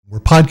We're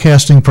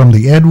podcasting from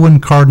the Edwin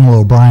Cardinal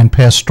O'Brien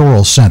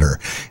Pastoral Center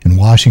in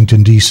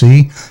Washington,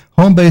 D.C.,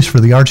 home base for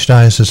the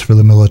Archdiocese for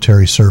the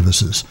Military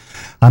Services.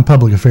 I'm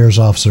Public Affairs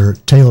Officer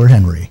Taylor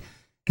Henry,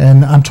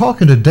 and I'm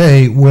talking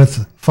today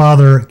with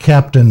Father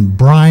Captain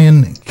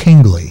Brian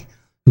Kingley,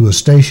 who is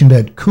stationed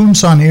at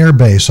Kunsan Air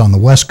Base on the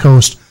west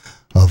coast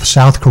of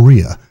South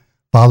Korea.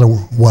 Father,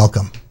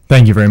 welcome.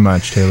 Thank you very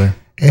much, Taylor.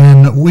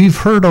 And we've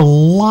heard a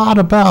lot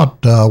about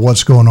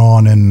what's going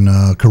on in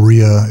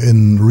Korea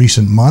in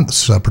recent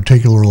months,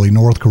 particularly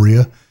North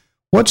Korea.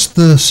 What's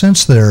the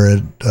sense there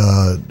at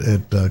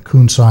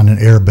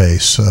Kunsan Air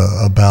Base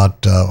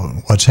about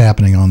what's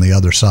happening on the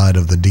other side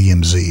of the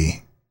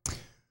DMZ?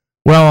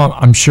 Well,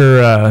 I'm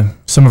sure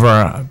some of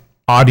our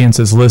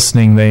audiences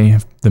listening, they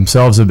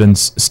themselves have been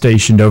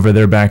stationed over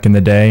there back in the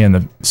day in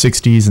the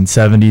 60s and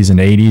 70s and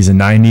 80s and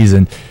 90s,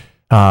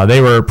 and they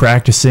were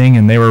practicing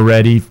and they were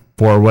ready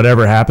for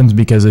whatever happens,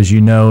 because as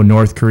you know,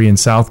 North Korea and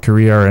South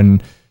Korea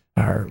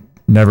are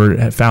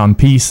never found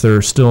peace.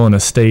 They're still in a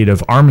state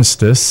of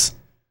armistice,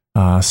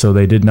 so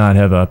they did not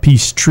have a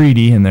peace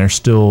treaty, and they're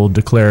still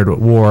declared at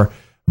war.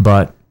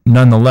 But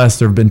nonetheless,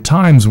 there have been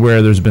times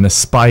where there's been a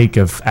spike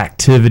of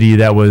activity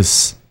that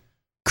was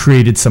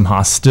created some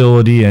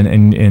hostility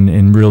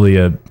and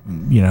really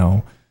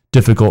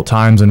difficult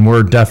times, and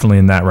we're definitely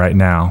in that right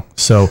now.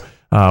 So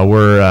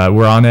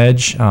we're on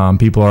edge.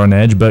 People are on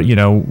edge, but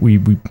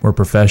we're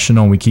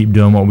professional. We keep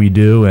doing what we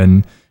do,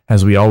 and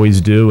as we always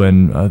do.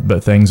 And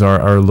but things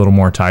are a little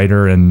more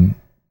tighter and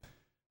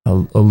a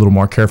little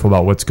more careful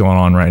about what's going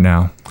on right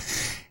now.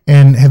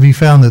 And have you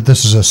found that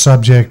this is a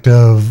subject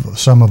of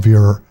some of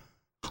your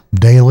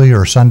daily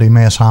or Sunday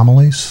Mass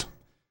homilies?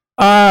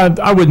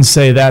 I wouldn't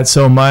say that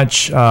so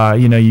much.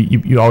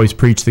 You always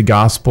preach the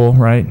gospel,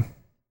 right?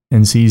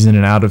 In season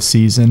and out of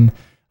season.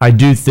 I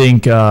do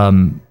think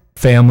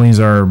families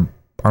are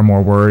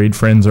more worried.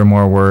 Friends are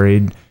more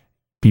worried.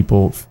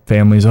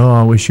 Families,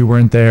 I wish you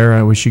weren't there.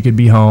 I wish you could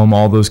be home.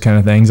 All those kind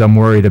of things. I'm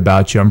worried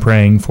about you. I'm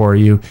praying for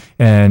you.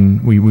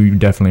 And we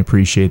definitely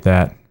appreciate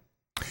that.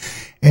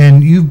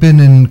 And you've been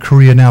in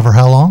Korea now for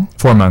how long?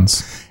 4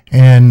 months.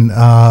 And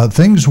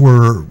things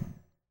were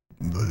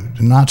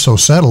not so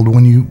settled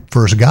when you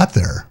first got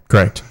there.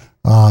 Correct.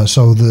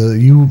 So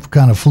you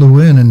kind of flew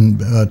in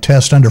and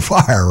test under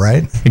fire,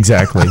 right?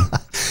 Exactly.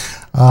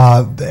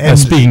 And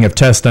speaking of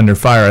test under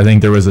fire, I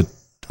think there was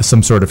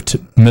some sort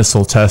of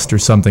missile test or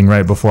something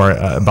right before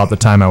about the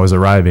time I was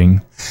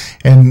arriving.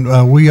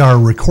 And we are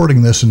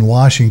recording this in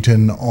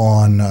Washington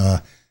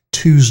on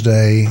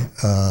Tuesday,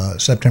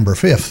 September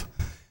 5th.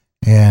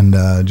 And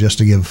just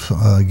to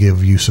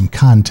give you some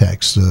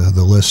context,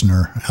 the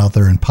listener out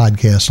there in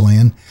podcast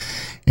land.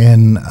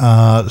 And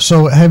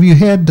so have you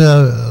had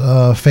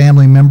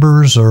family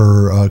members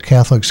or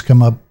Catholics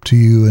come up to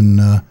you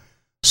and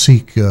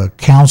seek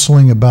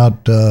counseling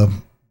about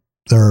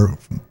their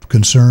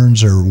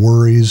concerns or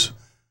worries?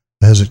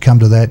 Has it come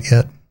to that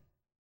yet?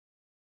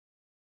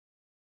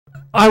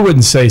 I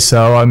wouldn't say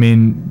so. I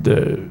mean,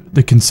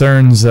 the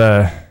concerns,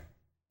 to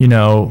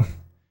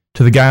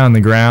the guy on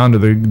the ground or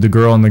the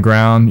girl on the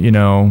ground,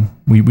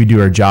 we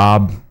do our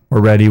job.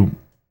 We're ready.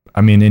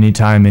 I mean,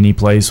 anytime, any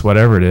place,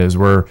 whatever it is,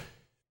 we're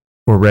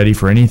ready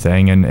for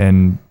anything.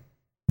 And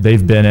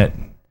they've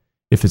been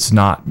if it's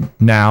not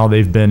now,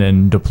 they've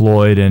been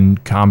deployed in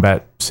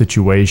combat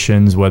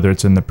situations, whether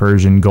it's in the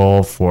Persian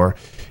Gulf or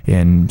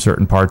in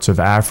certain parts of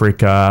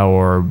Africa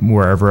or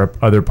wherever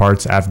other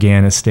parts,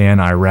 Afghanistan,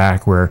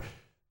 Iraq, where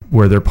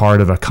they're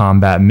part of a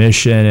combat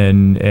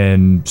mission,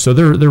 and so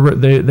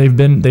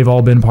they've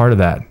all been part of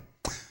that.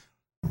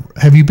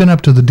 Have you been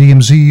up to the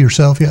DMZ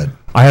yourself yet?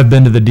 I have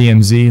been to the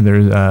DMZ.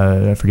 There's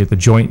I forget the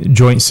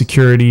joint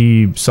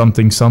security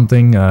something.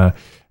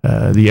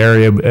 The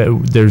area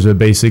there's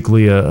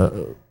basically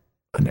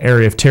an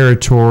area of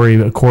territory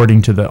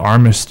according to the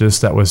armistice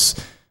that was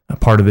a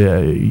part of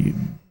the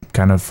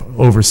kind of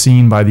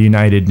overseen by the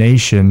United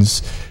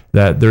Nations.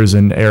 That there's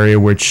an area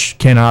which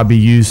cannot be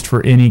used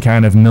for any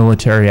kind of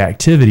military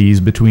activities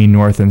between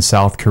North and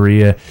South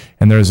Korea.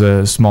 And there's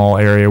a small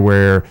area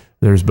where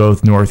there's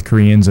both North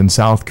Koreans and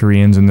South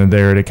Koreans, and they're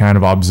there to kind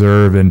of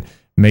observe and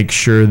make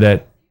sure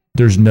that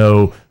there's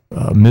no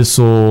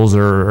missiles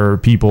or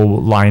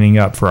people lining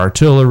up for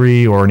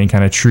artillery or any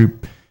kind of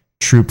troop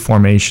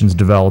formations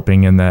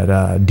developing in that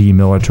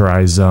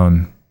demilitarized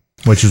zone,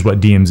 which is what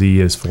DMZ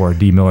is for,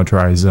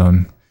 demilitarized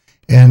zone.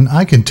 And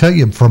I can tell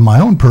you from my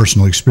own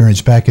personal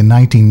experience, back in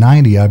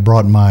 1990, I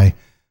brought my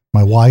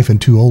wife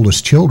and two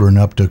oldest children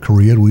up to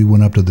Korea. We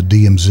went up to the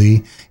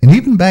DMZ. And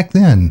even back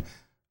then,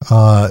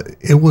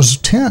 it was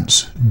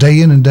tense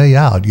day in and day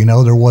out.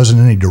 There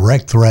wasn't any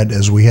direct threat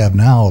as we have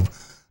now of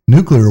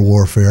nuclear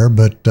warfare,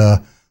 but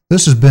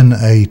this has been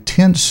a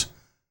tense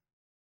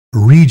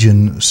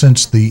region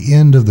since the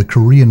end of the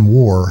Korean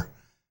War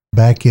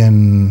back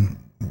in...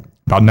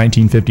 About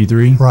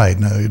 1953? Right,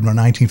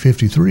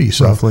 1953.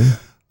 So, roughly.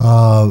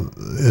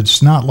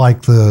 It's not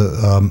like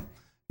the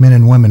men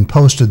and women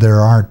posted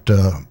there aren't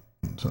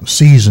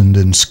seasoned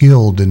and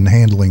skilled in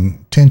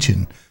handling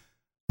tension.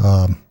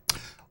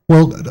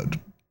 Well,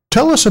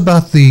 Tell us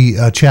about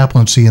the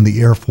chaplaincy in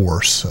the Air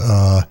Force.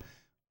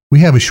 We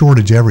have a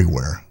shortage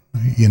everywhere,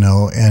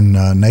 in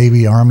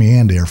Navy, Army,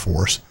 and Air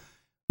Force.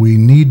 We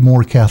need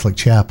more Catholic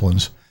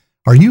chaplains.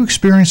 Are you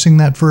experiencing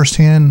that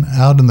firsthand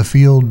out in the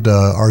field?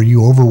 Are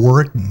you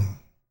overworked?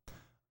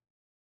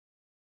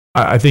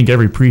 I think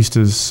every priest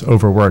is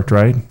overworked,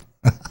 right?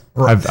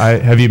 Right.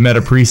 Have you met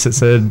a priest that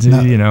said, No,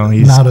 he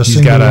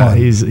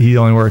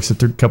only works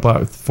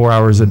 4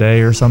 hours a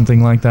day or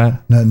something like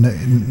that? No,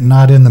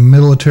 not in the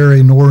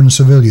military nor in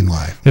civilian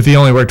life. If he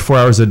only worked 4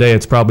 hours a day,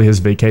 it's probably his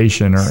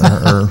vacation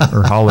or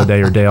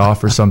holiday or day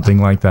off or something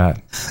like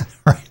that.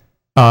 Right.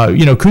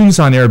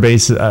 Kunsan Air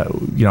Base,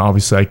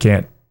 obviously I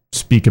can't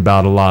speak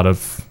about a lot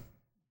of,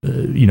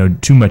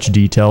 too much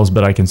details,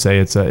 but I can say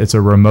it's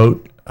a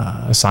remote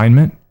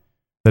assignment.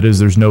 That is,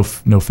 there's no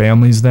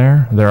families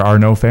there. There are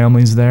no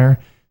families there.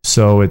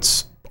 So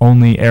it's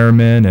only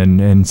airmen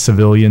and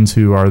civilians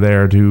who are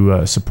there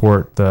to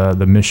support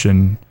the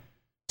mission.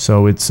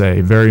 So it's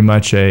very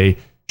much a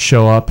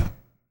show up,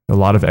 a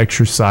lot of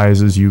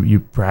exercises. You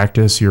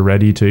practice, you're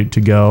ready to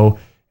go.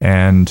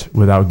 And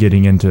without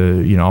getting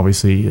into,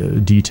 obviously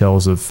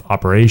details of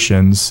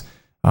operations,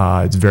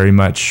 it's very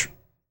much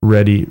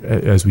ready.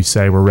 As we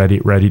say, we're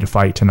ready to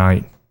fight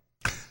tonight.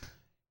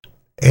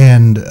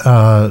 And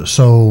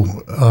so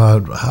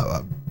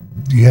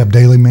you have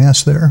daily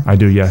mass there? I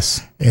do,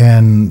 yes.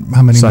 And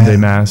how many? Sunday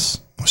mass.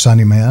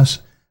 Sunday mass.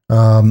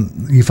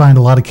 You find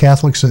a lot of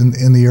Catholics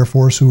in the Air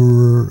Force who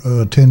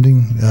are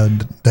attending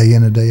day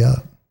in and day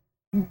out?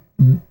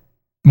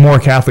 More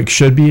Catholics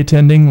should be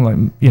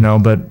attending,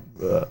 but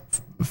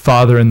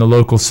father in the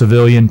local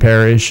civilian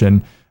parish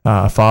and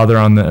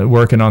father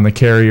working on the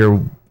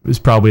carrier is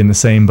probably in the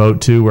same boat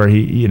too, where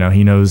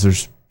he knows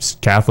there's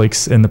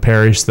Catholics in the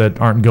parish that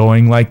aren't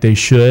going like they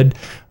should.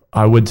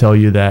 I would tell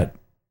you that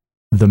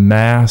the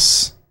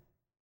Mass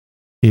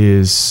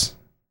is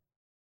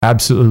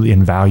absolutely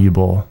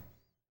invaluable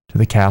to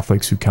the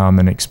Catholics who come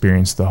and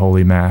experience the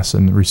Holy Mass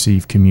and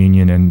receive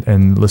communion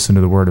and listen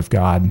to the Word of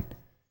God.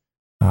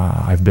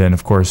 I've been,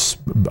 of course,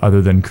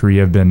 other than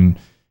Korea, I've been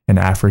in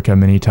Africa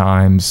many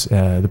times,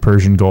 the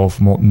Persian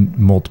Gulf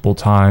multiple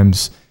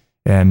times,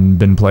 and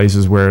been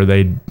places where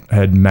they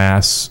had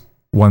Mass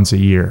once a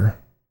year,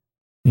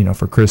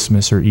 for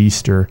Christmas or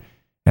Easter,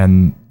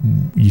 and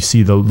you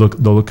see the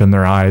look in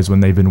their eyes when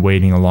they've been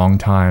waiting a long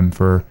time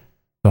for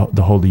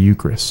the Holy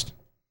Eucharist.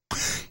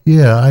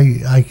 Yeah,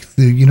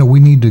 we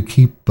need to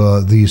keep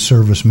these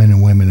servicemen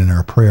and women in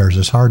our prayers.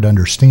 It's hard to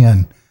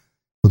understand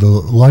the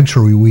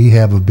luxury we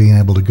have of being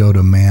able to go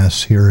to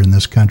Mass here in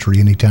this country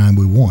anytime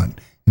we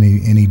want,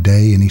 any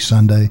day, any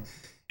Sunday.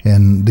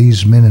 And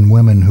these men and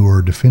women who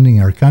are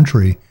defending our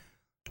country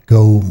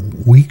go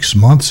weeks,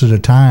 months at a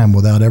time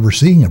without ever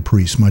seeing a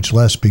priest, much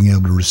less being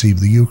able to receive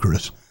the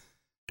Eucharist.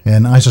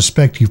 And I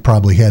suspect you've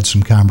probably had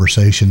some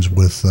conversations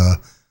with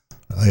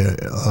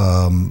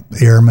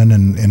airmen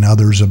and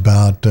others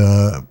about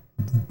the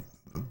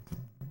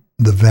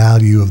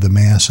value of the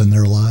Mass in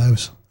their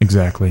lives.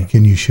 Exactly.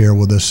 Can you share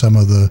with us some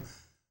of the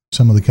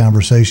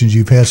conversations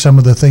you've had, some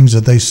of the things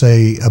that they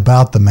say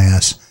about the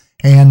Mass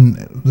and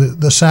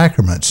the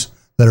sacraments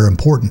that are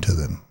important to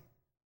them?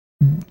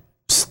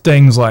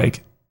 Things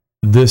like,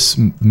 this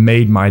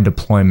made my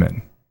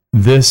deployment.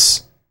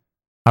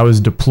 I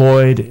was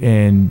deployed,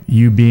 and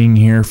you being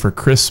here for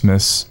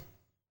Christmas,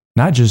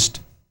 not just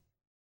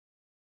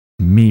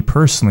me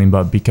personally,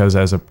 but because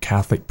as a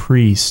Catholic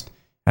priest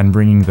and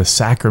bringing the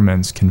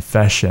sacraments,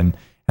 confession,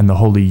 and the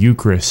Holy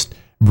Eucharist,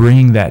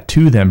 bringing that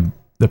to them,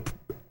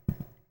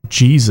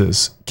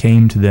 Jesus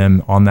came to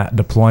them on that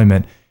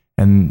deployment,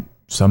 and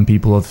some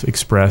people have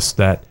expressed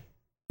that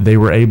they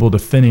were able to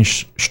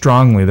finish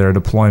strongly their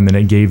deployment.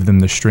 It gave them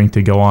the strength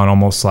to go on,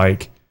 almost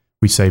like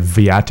we say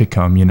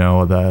viaticum,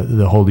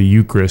 the Holy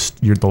Eucharist.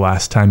 You're the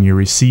last time you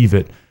receive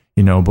it,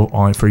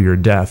 for your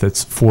death.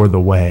 It's for the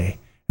way.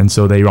 And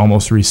so they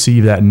almost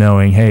receive that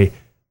knowing, hey,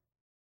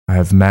 I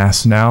have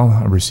Mass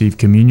now. I receive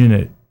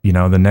communion.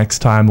 The next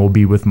time will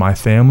be with my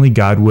family,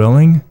 God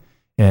willing,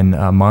 in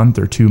a month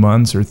or 2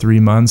 months or 3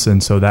 months.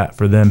 And so that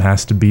for them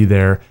has to be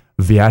their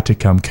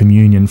viaticum,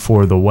 communion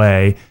for the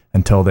way,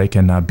 until they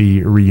can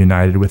be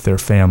reunited with their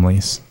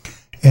families.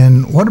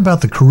 And what about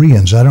the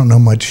Koreans? I don't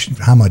know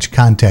how much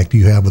contact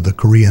you have with the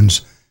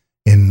Koreans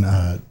in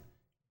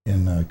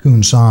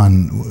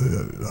Kunsan.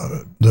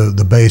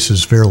 The base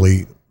is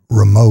fairly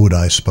remote,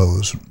 I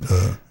suppose,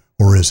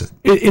 or is it?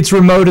 It's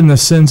remote in the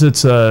sense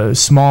it's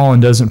small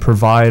and doesn't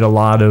provide a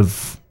lot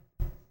of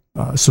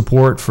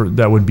support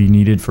that would be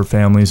needed for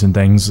families and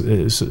things,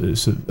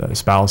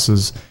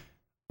 spouses.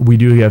 We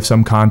do have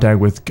some contact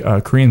with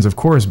Koreans, of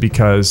course,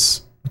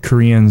 because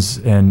Koreans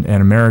and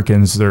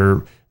Americans,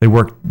 they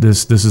work.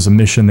 This is a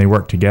mission they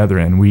work together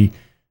in. We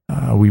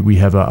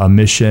have a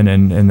mission,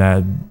 and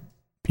that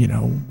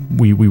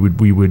we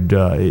would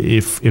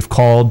if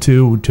called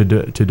to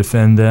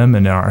defend them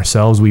and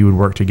ourselves, we would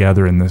work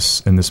together in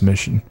this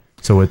mission.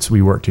 So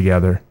we work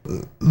together.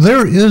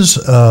 There is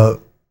a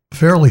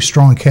fairly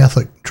strong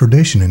Catholic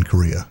tradition in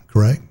Korea,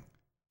 correct?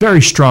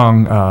 Very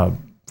strong. Of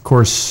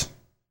course,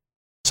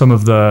 some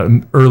of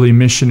the early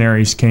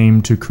missionaries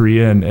came to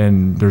Korea,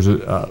 and there's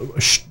a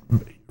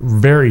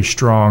very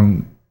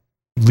strong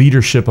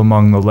leadership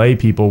among the lay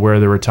people, where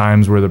there were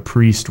times where the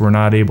priests were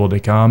not able to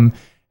come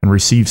and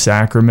receive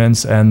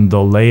sacraments, and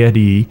the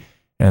laity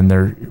and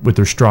with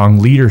their strong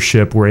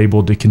leadership were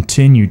able to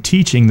continue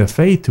teaching the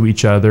faith to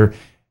each other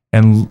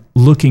and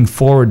looking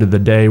forward to the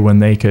day when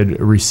they could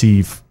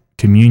receive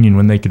communion,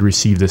 when they could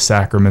receive the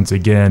sacraments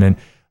again. And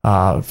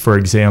for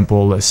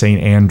example,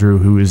 St. Andrew,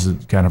 who is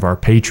kind of our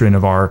patron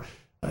of our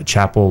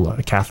chapel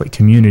Catholic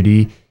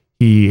community,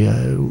 he,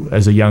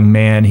 as a young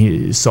man,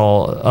 he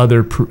saw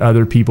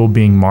other people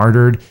being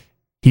martyred.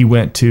 He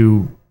went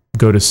to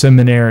go to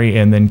seminary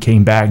and then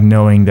came back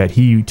knowing that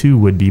he too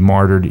would be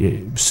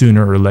martyred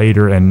sooner or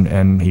later,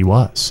 and he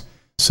was.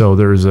 So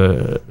there's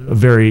a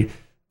very,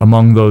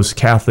 among those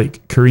Catholic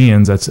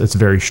Koreans, it's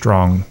very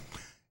strong.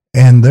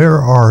 And there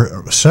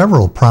are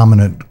several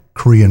prominent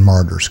Korean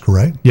martyrs,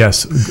 correct?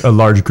 Yes,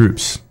 large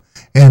groups.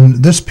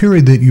 And this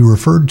period that you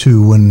referred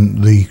to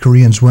when the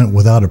Koreans went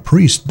without a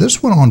priest,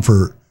 this went on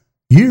for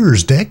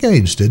years,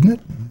 decades, didn't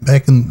it?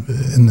 Back in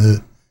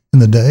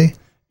the day.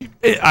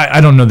 I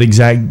don't know the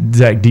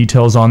exact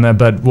details on that,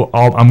 but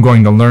I'm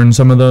going to learn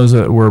some of those.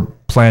 We're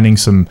planning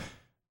some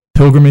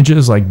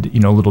pilgrimages, like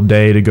a little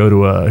day to go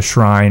to a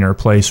shrine or a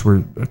place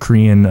where a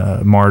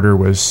Korean martyr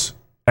was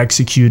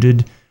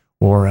executed,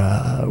 or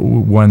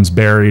one's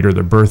buried, or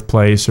their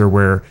birthplace, or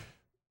where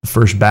the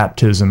first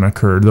baptism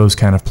occurred. Those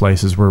kind of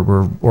places where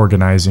we're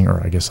organizing,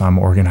 or I guess I'm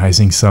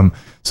organizing some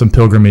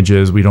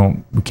pilgrimages. We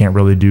can't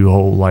really do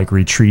whole like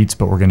retreats,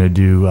 but we're going to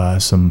do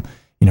some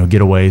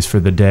getaways for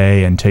the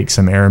day and take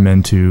some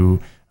airmen to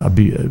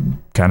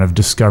kind of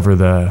discover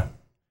the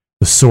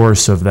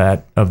source of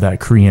that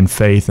Korean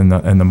faith and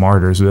the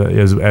martyrs.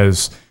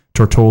 As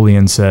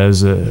Tertullian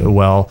says,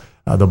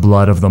 the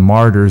blood of the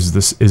martyrs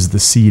is the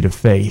seed of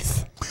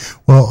faith.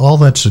 Well, all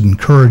that's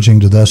encouraging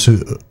to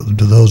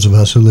those of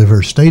us who live here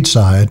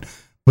stateside,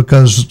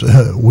 because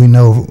we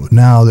know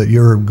now that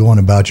you're going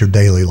about your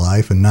daily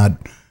life and not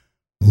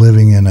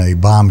living in a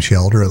bomb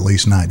shelter, at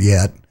least not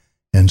yet.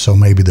 And so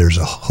maybe there's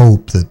a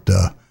hope that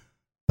the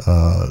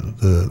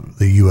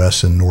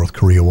U.S. and North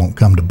Korea won't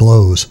come to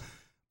blows.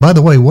 By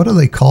the way, what do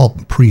they call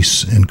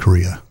priests in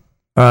Korea?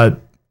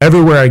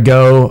 Everywhere I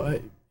go,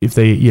 if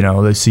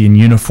they see in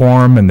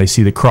uniform and they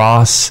see the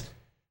cross,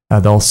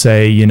 they'll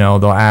say,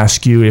 they'll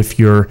ask you if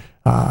you're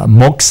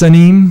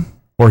목사님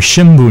or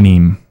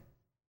신부님.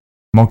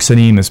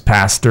 목사님 is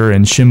pastor,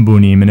 and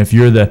신부님. And if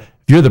you're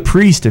the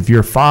priest, if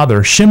you're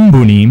father,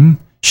 신부님,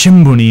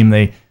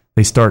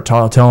 they start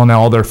telling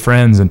all their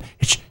friends, and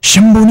it's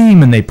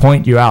신부님, and they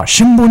point you out,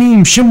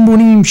 신부님,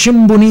 신부님,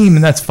 신부님,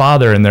 and that's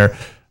father, and they're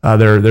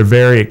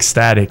very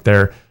ecstatic.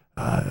 They're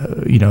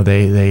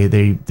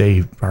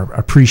they are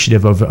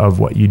appreciative of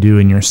what you do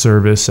in your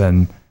service,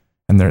 and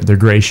they're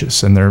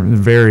gracious, and they're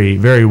very,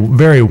 very,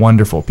 very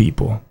wonderful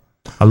people.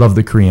 I love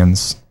the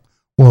Koreans.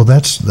 Well,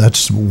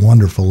 that's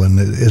wonderful, and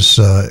it's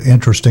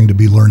interesting to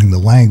be learning the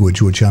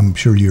language, which I'm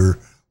sure you're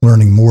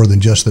learning more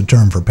than just the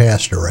term for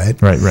pastor, right?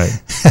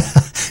 Right.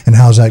 And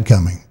how's that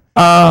coming?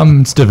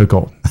 It's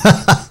difficult.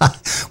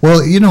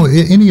 Well,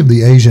 any of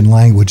the Asian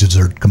languages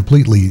are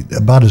completely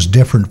about as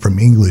different from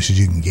English as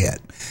you can get.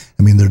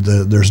 I mean,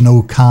 there's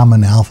no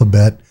common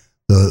alphabet.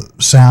 The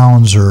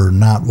sounds are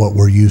not what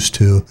we're used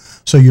to.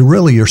 So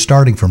you're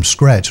starting from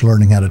scratch,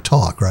 learning how to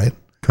talk, right?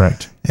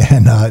 Correct.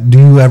 And do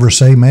you ever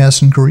say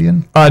Mass in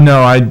Korean?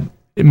 No,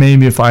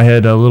 maybe if I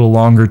had a little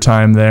longer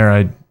time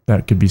there,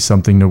 that could be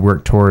something to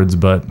work towards,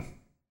 but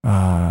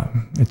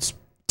it's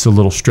a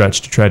little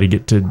stretch to try to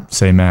get to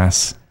say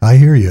Mass. I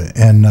hear you.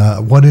 And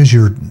what is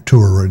your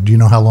tour? Do you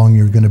know how long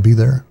you're going to be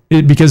there?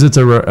 Because it's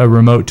a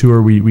remote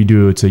tour,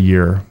 it's a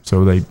year.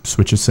 So they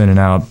switch us in and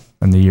out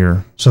in the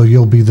year. So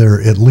you'll be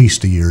there at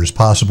least a year. Is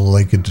possible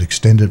they could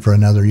extend it for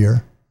another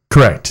year?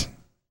 Correct.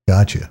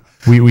 Gotcha.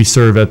 We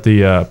serve at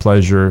the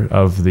pleasure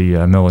of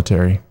the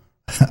military.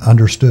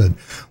 Understood.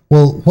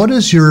 Well, what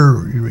is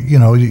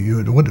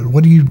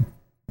what do you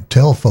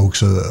tell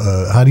folks?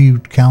 How do you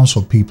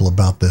counsel people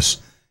about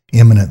this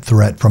imminent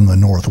threat from the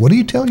North? What do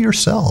you tell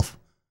yourself?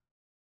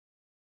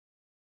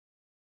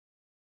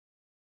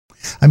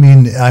 I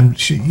mean,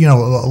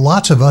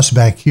 lots of us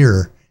back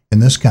here in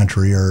this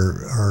country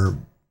are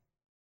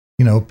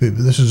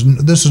this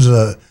is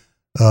a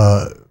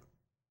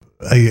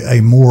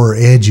more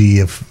edgy,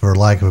 if for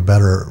lack of a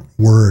better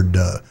word,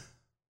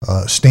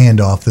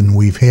 standoff than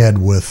we've had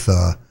with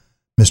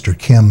Mr.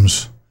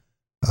 Kim's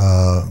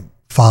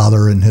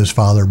father and his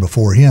father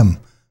before him.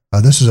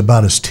 This is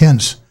about as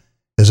tense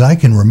as I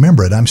can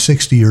remember it. I'm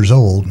 60 years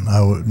old.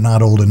 I'm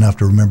not old enough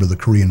to remember the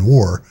Korean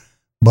War,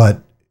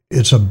 but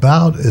it's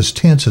about as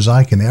tense as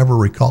I can ever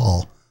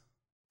recall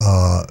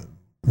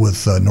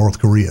with North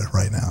Korea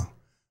right now.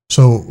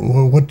 So,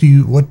 what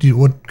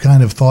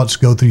kind of thoughts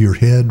go through your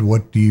head?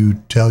 What do you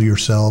tell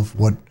yourself?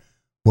 What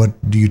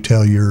do you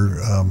tell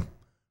your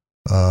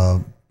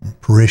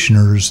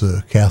parishioners,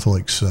 the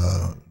Catholics,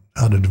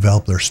 how to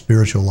develop their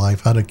spiritual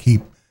life, how to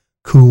keep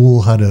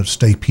cool, how to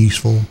stay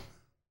peaceful?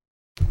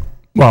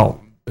 Well,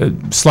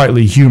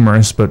 slightly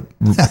humorous, but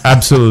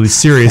absolutely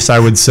serious, I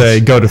would say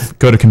go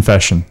to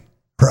confession.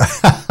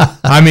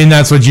 I mean,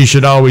 that's what you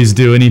should always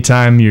do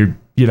anytime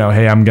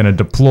hey, I'm going to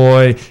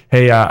deploy.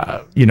 Hey,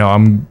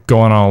 I'm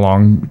going on a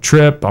long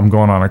trip. I'm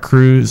going on a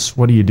cruise.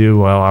 What do you do?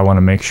 Well, I want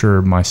to make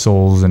sure my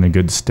soul's in a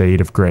good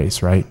state of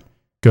grace, right?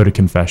 Go to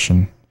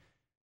confession.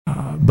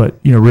 But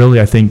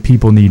really, I think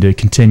people need to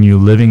continue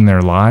living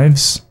their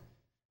lives,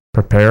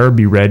 prepare,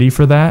 be ready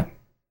for that.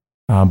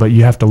 But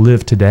you have to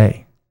live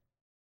today.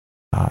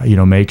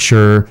 Make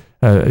sure,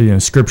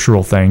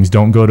 scriptural things.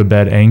 Don't go to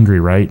bed angry,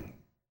 right?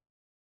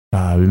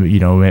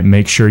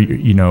 Make sure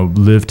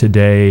live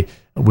today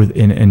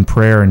in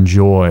prayer and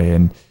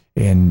joy,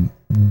 and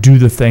do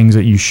the things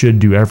that you should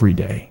do every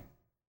day.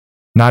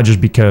 Not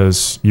just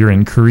because you're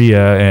in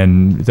Korea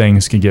and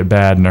things can get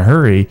bad in a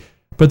hurry,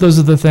 but those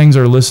are the things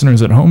our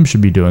listeners at home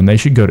should be doing. They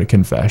should go to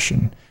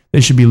confession.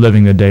 They should be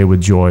living the day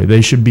with joy.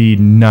 They should be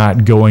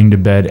not going to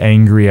bed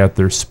angry at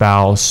their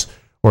spouse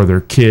or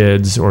their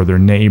kids or their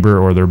neighbor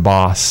or their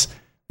boss.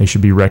 They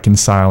should be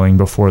reconciling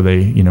before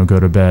they, go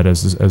to bed,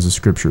 as the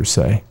scriptures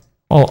say.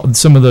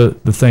 Some of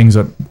the things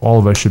that all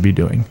of us should be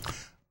doing.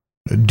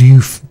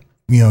 Do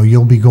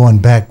you'll be going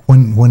back?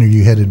 When are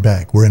you headed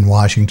back? We're in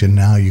Washington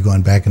now. You're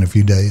going back in a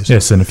few days?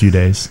 Yes, in a few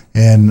days.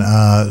 And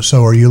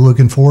so are you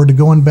looking forward to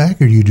going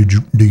back, or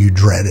do you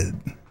dread it?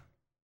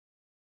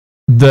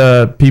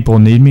 The people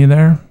need me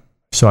there,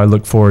 so I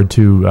look forward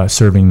to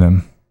serving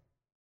them.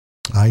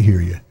 I hear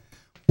you.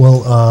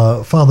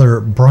 Well, Father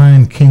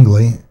Brian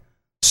Kingley,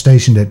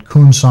 stationed at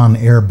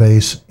Kunsan Air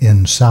Base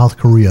in South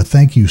Korea,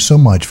 thank you so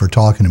much for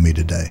talking to me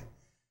today.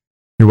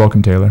 You're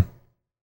welcome, Taylor.